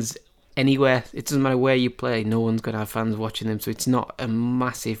fans anywhere. It doesn't matter where you play. No one's going to have fans watching them. So it's not a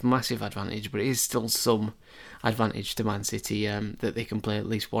massive advantage, but it is still some advantage to Man City that they can play at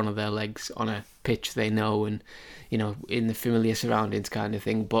least one of their legs on a pitch they know and, you know, in the familiar surroundings kind of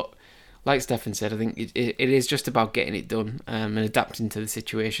thing. But like Stefan said, I think it is just about getting it done and adapting to the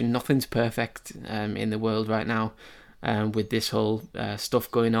situation. Nothing's perfect in the world right now with this whole stuff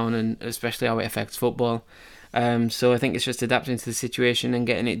going on, and especially how it affects football. So I think it's just adapting to the situation and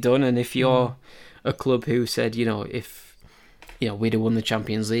getting it done. And if you're a club who said, you know, if we'd have won the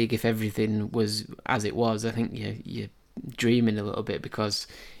Champions League if everything was as it was, I think you're dreaming a little bit, because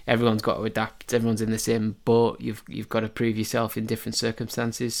everyone's got to adapt. Everyone's in the same boat. You've got to prove yourself in different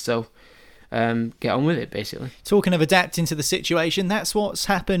circumstances. So get on with it, basically. Talking of adapting to the situation, that's what's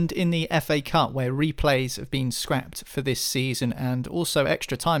happened in the FA Cup, where replays have been scrapped for this season, and also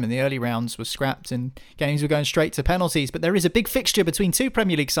extra time in the early rounds was scrapped and games were going straight to penalties. But there is a big fixture between 2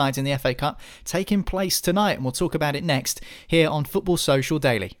 Premier League sides in the FA Cup taking place tonight, and we'll talk about it next here on Football Social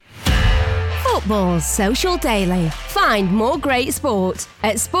Daily. Football Social Daily. Find more great sport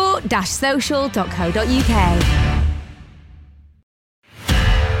at sport-social.co.uk.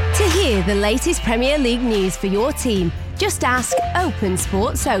 To hear Hear the latest Premier League news for your team. Just ask Open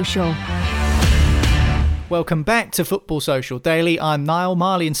Sport Social. Welcome back to Football Social Daily. I'm Niall,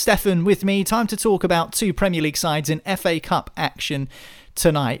 Marley and Stefan with me. Time to talk about two Premier League sides in FA Cup action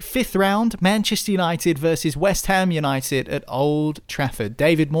tonight. Fifth round, Manchester United versus West Ham United at Old Trafford.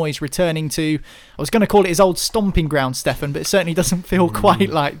 David Moyes returning to, I was going to call it his old stomping ground, Stefan, but it certainly doesn't feel quite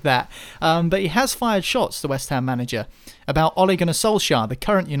like that. But he has fired shots, the West Ham manager, about Ole Gunnar Solskjaer, the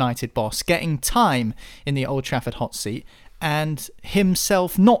current United boss, getting time in the Old Trafford hot seat, and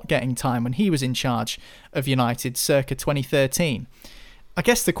himself not getting time when he was in charge of United circa 2013. I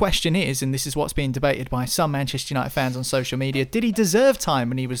guess the question is, and this is what's being debated by some Manchester United fans on social media, did he deserve time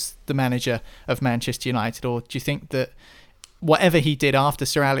when he was the manager of Manchester United, or do you think that whatever he did after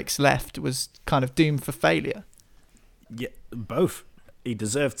Sir Alex left was kind of doomed for failure? Yeah, both. He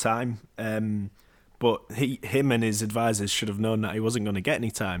deserved time, but him and his advisors should have known that he wasn't going to get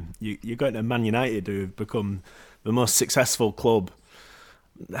any time. You're going to Man United, who have become the most successful club,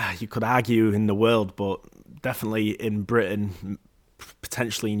 you could argue, in the world, but definitely in Britain,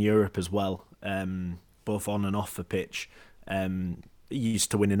 potentially in Europe as well, both on and off the pitch. He used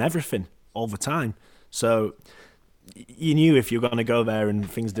to winning everything all the time. So you knew if you were going to go there and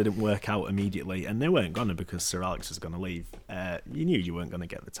things didn't work out immediately, and they weren't going to because Sir Alex was going to leave, you knew you weren't going to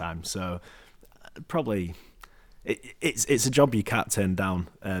get the time. So probably it's a job you can't turn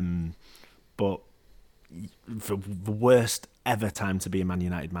down, but the worst ever time to be a Man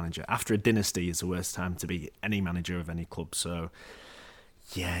United manager. After a dynasty is the worst time to be any manager of any club. So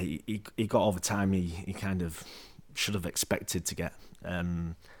yeah, he got all the time he kind of should have expected to get.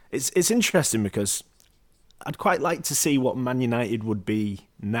 It's interesting because I'd quite like to see what Man United would be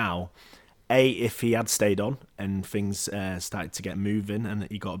now. A, if he had stayed on and things started to get moving and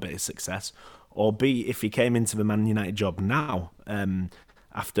he got a bit of success. Or B, if he came into the Man United job now,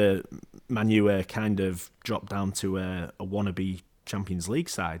 after Man U kind of dropped down to a wannabe Champions League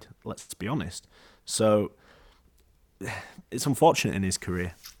side, let's be honest. So it's unfortunate in his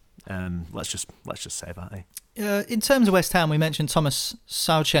career. Let's just say that. In terms of West Ham, we mentioned Thomas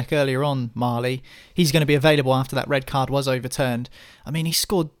Soucek earlier on, Marley. He's going to be available after that red card was overturned. I mean, he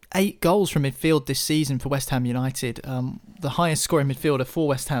scored 8 goals from midfield this season for West Ham United, the highest scoring midfielder for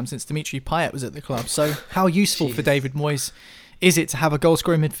West Ham since Dimitri Payet was at the club. So how useful for David Moyes is it to have a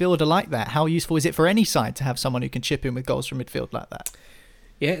goal-scoring midfielder like that? How useful is it for any side to have someone who can chip in with goals from midfield like that?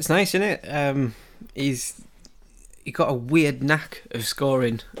 Yeah, it's nice, isn't it? He got a weird knack of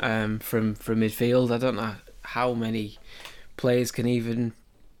scoring from midfield. I don't know how many players can even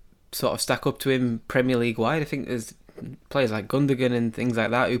sort of stack up to him Premier League wide. I think there's players like Gundogan and things like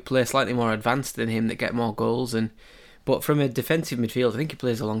that who play slightly more advanced than him that get more goals. But from a defensive midfield, I think he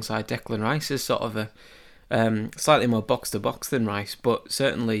plays alongside Declan Rice as sort of a slightly more box-to-box than Rice, but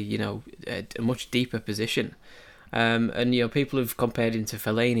certainly, a much deeper position. And, people have compared him to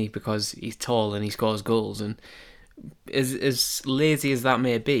Fellaini because he's tall and he scores goals. And as lazy as that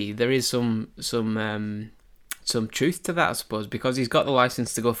may be, there is some truth to that, I suppose, because he's got the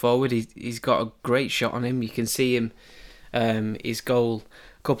licence to go forward. He's got a great shot on him. You can see him, his goal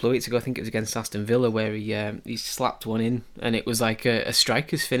a couple of weeks ago, I think it was against Aston Villa, where he slapped one in, and it was like a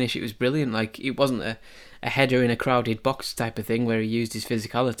striker's finish. It was brilliant. Like, it wasn't a header in a crowded box type of thing where he used his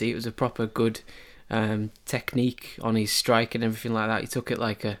physicality. It was a proper good technique on his strike and everything like that. He took it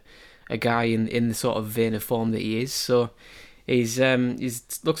like a guy in the sort of vein of form that he is. So he's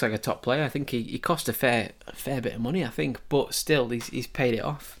looks like a top player. I think he cost a fair bit of money, I think, but still he's paid it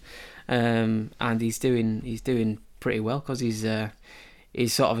off, and he's doing pretty well because he's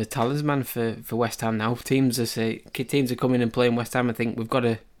sort of a talisman for West Ham now. Teams are coming and playing West Ham and think we've got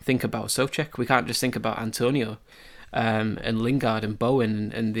to think about Soucek. We can't just think about Antonio and Lingard and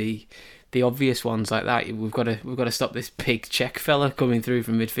Bowen and the obvious ones like that. We've got to stop this big Czech fella coming through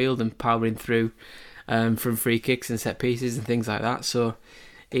from midfield and powering through from free kicks and set pieces and things like that. So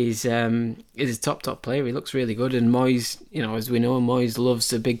he's a top player. He looks really good. And Moyes, as we know, Moyes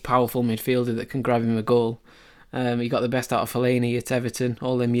loves a big, powerful midfielder that can grab him a goal. He got the best out of Fellaini at Everton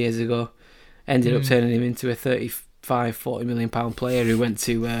all them years ago. Ended up turning him into a 35-40 million pound player who went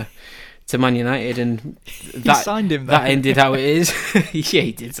to Man United, and he signed him. That ended how it is. Yeah,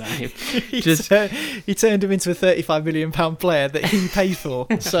 he did sign him. He turned him into a 35 million pound player that he paid for.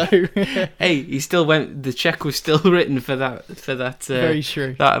 So hey, he still went. The cheque was still written for that. Very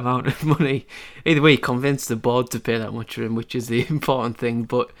true. That amount of money. Either way, he convinced the board to pay that much for him, which is the important thing.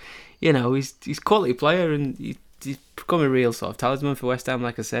 But he's a quality player, and he's become a real sort of talisman for West Ham,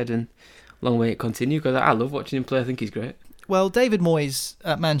 like I said, and long way it continue because I love watching him play. I think he's great. Well, David Moyes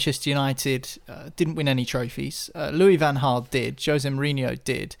at Manchester United didn't win any trophies. Louis van Gaal did. Jose Mourinho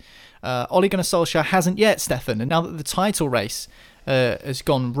did. Ole Gunnar Solskjaer hasn't yet, Stefan. And now that the title race has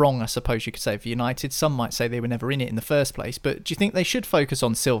gone wrong, I suppose you could say, for United, some might say they were never in it in the first place. But do you think they should focus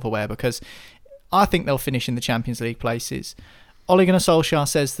on silverware? Because I think they'll finish in the Champions League places. Ole Gunnar Solskjaer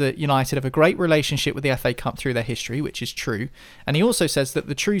says that United have a great relationship with the FA Cup through their history, which is true. And he also says that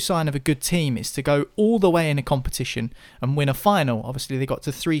the true sign of a good team is to go all the way in a competition and win a final. Obviously, they got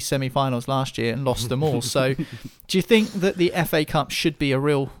to 3 semi-finals last year and lost them all. So do you think that the FA Cup should be a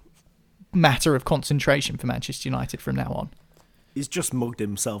real matter of concentration for Manchester United from now on? He's just mugged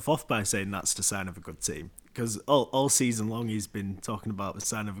himself off by saying that's the sign of a good team. Because all season long he's been talking about the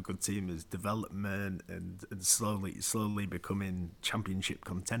sign of a good team as development and slowly becoming championship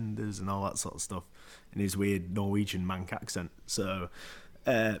contenders and all that sort of stuff in his weird Norwegian Manc accent. So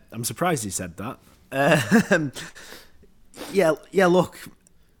I'm surprised he said that. Yeah. Look,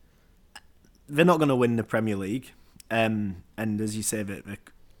 they're not going to win the Premier League, and as you say,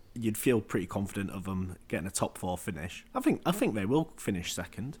 you'd feel pretty confident of them getting a top 4 finish. I think they will finish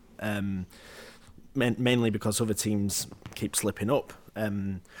second. Mainly because other teams keep slipping up.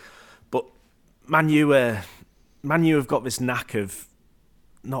 But Man U have got this knack of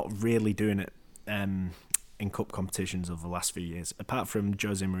not really doing it in cup competitions over the last few years, apart from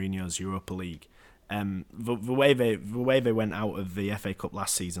Jose Mourinho's Europa League. The way they went out of the FA Cup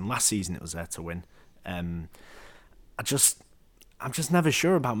last season it was there to win. I'm just never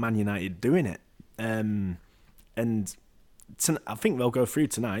sure about Man United doing it. And I think they'll go through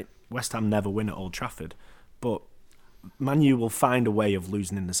tonight. West Ham never win at Old Trafford, but Man U will find a way of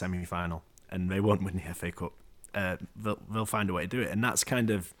losing in the semi-final, and they won't win the FA Cup. They'll find a way to do it, and that's kind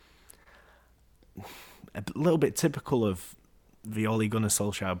of a little bit typical of the Ole Gunnar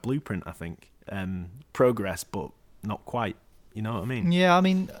Solskjaer blueprint, I think. Progress, but not quite. You know what I mean? Yeah, I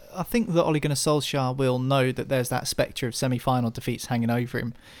mean, I think that Ole Gunnar Solskjaer will know that there's that spectre of semi-final defeats hanging over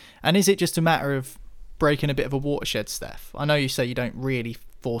him. And is it just a matter of breaking a bit of a watershed, Steph? I know you say you don't really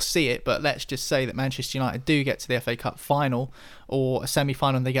foresee it, but let's just say that Manchester United do get to the FA Cup final or a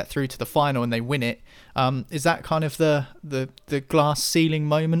semi-final and they get through to the final and they win it. Is that kind of the glass ceiling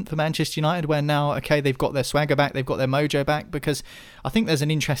moment for Manchester United where now, okay, they've got their swagger back, they've got their mojo back? Because I think there's an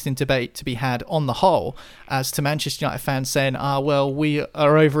interesting debate to be had on the whole as to Manchester United fans saying, well, we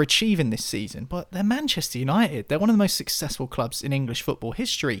are overachieving this season. But they're Manchester United. They're one of the most successful clubs in English football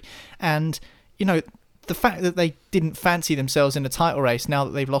history. And, you know, the fact that they didn't fancy themselves in a title race now that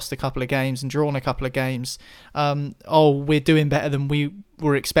they've lost a couple of games and drawn a couple of games, we're doing better than we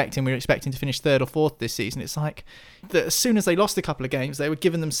were expecting. We were expecting to finish 3rd or 4th this season. It's like that as soon as they lost a couple of games, they were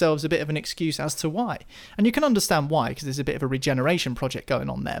giving themselves a bit of an excuse as to why. And you can understand why, because there's a bit of a regeneration project going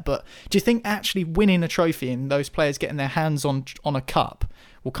on there. But do you think actually winning a trophy and those players getting their hands on a cup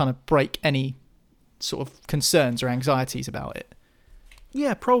will kind of break any sort of concerns or anxieties about it?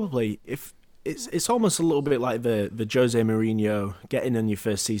 Yeah, probably. It's almost a little bit like the Jose Mourinho getting in your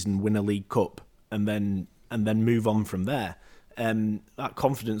first season, win a League Cup, and then move on from there. That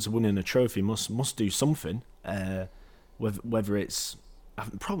confidence of winning a trophy must do something. Whether it's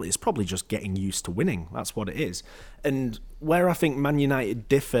probably just getting used to winning. That's what it is. And where I think Man United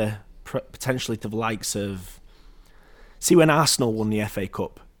differ potentially to the likes of, see, when Arsenal won the FA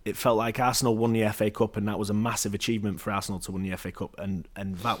Cup, it felt like Arsenal won the FA Cup and that was a massive achievement for Arsenal to win the FA Cup, and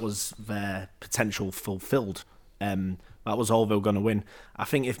that was their potential fulfilled. That was all they were going to win. I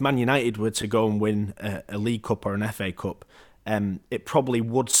think if Man United were to go and win a League Cup or an FA Cup, it probably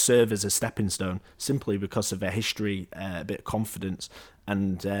would serve as a stepping stone simply because of their history, a bit of confidence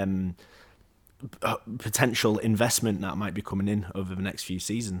and potential investment that might be coming in over the next few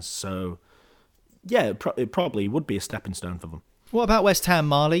seasons. So yeah, it probably would be a stepping stone for them. What about West Ham,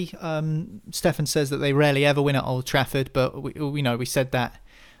 Marley? Stefan says that they rarely ever win at Old Trafford, but we said that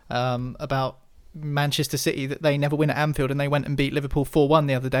about Manchester City, that they never win at Anfield, and they went and beat Liverpool 4-1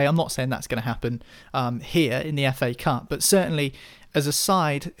 the other day. I'm not saying that's going to happen here in the FA Cup, but certainly as a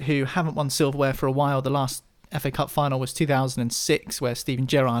side who haven't won silverware for a while, the last FA Cup final was 2006, where Steven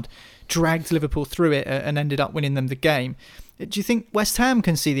Gerrard dragged Liverpool through it and ended up winning them the game. Do you think West Ham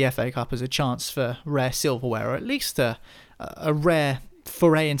can see the FA Cup as a chance for rare silverware, or at least a rare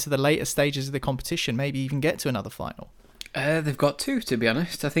foray into the later stages of the competition, maybe even get to another final? They've got to be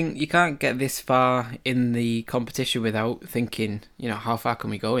honest. I think you can't get this far in the competition without thinking, how far can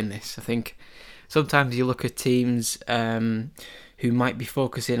we go in this? I think sometimes you look at teams who might be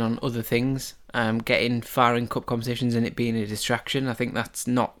focusing on other things, getting far in cup competitions and it being a distraction. I think that's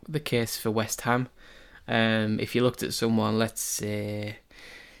not the case for West Ham. If you looked at someone, let's say,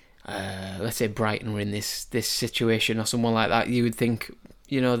 let's say Brighton were in this situation or someone like that, you would think,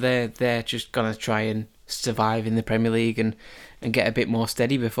 they're just gonna try and survive in the Premier League and get a bit more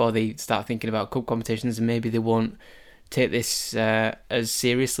steady before they start thinking about cup competitions, and maybe they won't take this as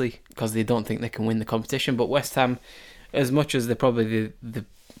seriously because they don't think they can win the competition. But West Ham, as much as they're probably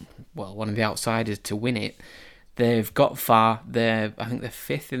one of the outsiders to win it, they've got far. I think they're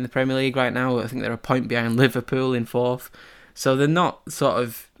 5th in the Premier League right now. I think they're a point behind Liverpool in 4th. So they're not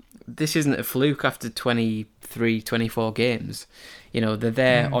this isn't a fluke after 23, 24 games. They're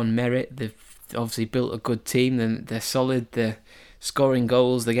there on merit. They've obviously built a good team. They're solid. They're scoring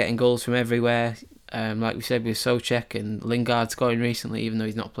goals. They're getting goals from everywhere. Like we said with Souček and Lingard scoring recently, even though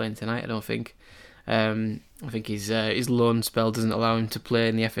he's not playing tonight, I don't think. I think his loan spell doesn't allow him to play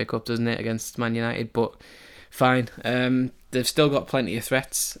in the FA Cup, doesn't it, against Man United? But fine. They've still got plenty of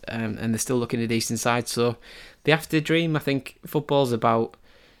threats, and they're still looking a decent side. So they have to dream. I think football's about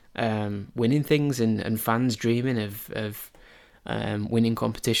winning things, and fans dreaming of winning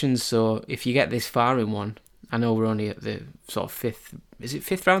competitions. So if you get this far in one, I know we're only at the sort of 5th. Is it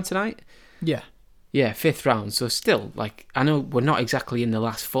 5th round tonight? Yeah. Yeah, 5th round. So still, I know we're not exactly in the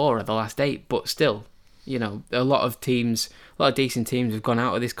last 4 or the last 8, but still, a lot of decent teams have gone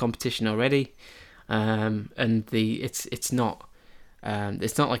out of this competition already, and it's not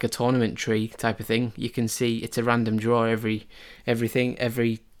like a tournament tree type of thing. You can see it's a random draw every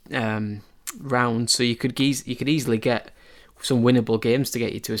round, so you could easily get some winnable games to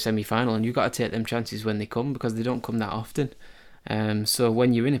get you to a semi-final, and you've got to take them chances when they come, because they don't come that often. So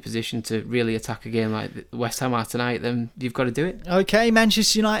when you're in a position to really attack a game like West Ham are tonight, then you've got to do it. Okay,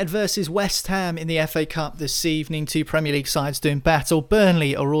 Manchester United versus West Ham in the FA Cup this evening. 2 Premier League sides doing battle.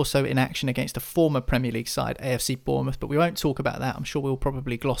 Burnley are also in action against a former Premier League side, AFC Bournemouth, but we won't talk about that. I'm sure we'll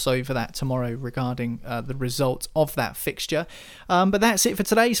probably gloss over that tomorrow regarding the result of that fixture. But that's it for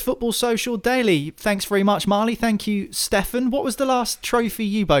today's Football Social Daily. Thanks very much, Marley. Thank you, Stefan. What was the last trophy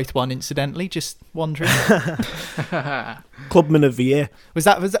you both won, incidentally? Just wondering. Clubman of the Year. Was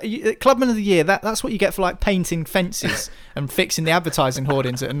that Clubman of the Year? That's what you get for painting fences and fixing the advertising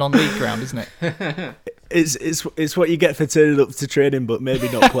hoardings at a non-league ground, isn't it? It's what you get for turning up to training, but maybe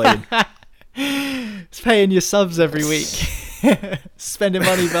not playing. It's paying your subs every week. Spending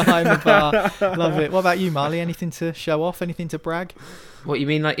money behind the bar. Love it. What about you, Marley? Anything to show off? Anything to brag? What, you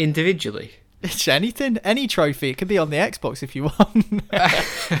mean individually? It's anything, any trophy. It could be on the Xbox if you want.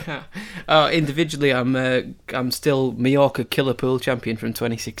 Individually, I'm still Mallorca Killer Pool champion from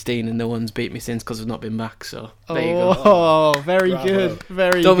 2016, and no one's beat me since because I've not been back. So there you go. Oh, very Bravo. Good,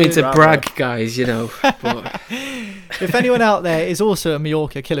 very. Don't good. mean to brag, guys. But if anyone out there is also a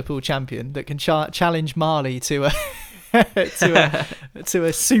Mallorca Killer Pool champion that can challenge Marley to a to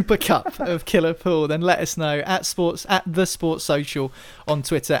a Super Cup of Killer Pool, then let us know at the Sports Social on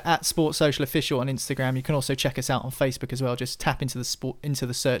Twitter, at Sports Social Official on Instagram. You can also check us out on Facebook as well. Just tap into the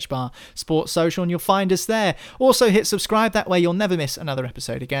search bar Sports Social and you'll find us there. Also hit subscribe, that way you'll never miss another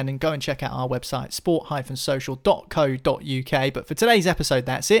episode again, and go and check out our website sport-social.co.uk. But for today's episode,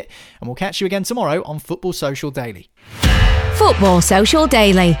 that's it, and we'll catch you again tomorrow on Football Social Daily. Football Social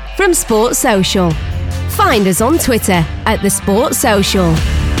Daily from Sports Social. Find us on Twitter at The Sports Social.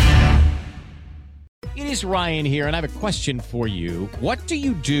 It is Ryan here, and I have a question for you. What do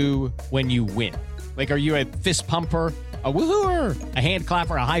you do when you win? Are you a fist pumper, a woohooer, a hand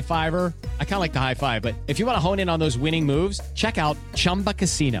clapper, a high fiver? I kind of like the high five, but if you want to hone in on those winning moves, check out Chumba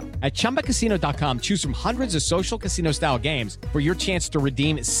Casino. At ChumbaCasino.com, choose from hundreds of social casino-style games for your chance to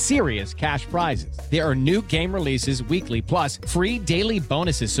redeem serious cash prizes. There are new game releases weekly, plus free daily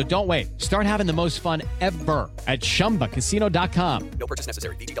bonuses. So don't wait. Start having the most fun ever at ChumbaCasino.com. No purchase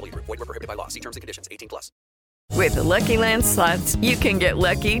necessary. VGW. Void where prohibited by law. See terms and conditions. 18+. With the Lucky Land Slots, you can get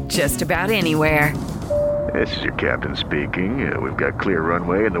lucky just about anywhere. This is your captain speaking. We've got clear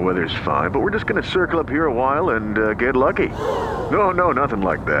runway and the weather's fine, but we're just going to circle up here a while and get lucky. No, nothing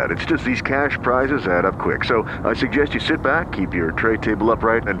like that. It's just these cash prizes add up quick. So I suggest you sit back, keep your tray table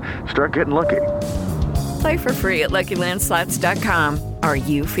upright, and start getting lucky. Play for free at LuckyLandSlots.com. Are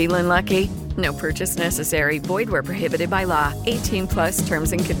you feeling lucky? No purchase necessary. Void where prohibited by law. 18+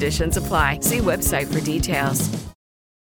 terms and conditions apply. See website for details.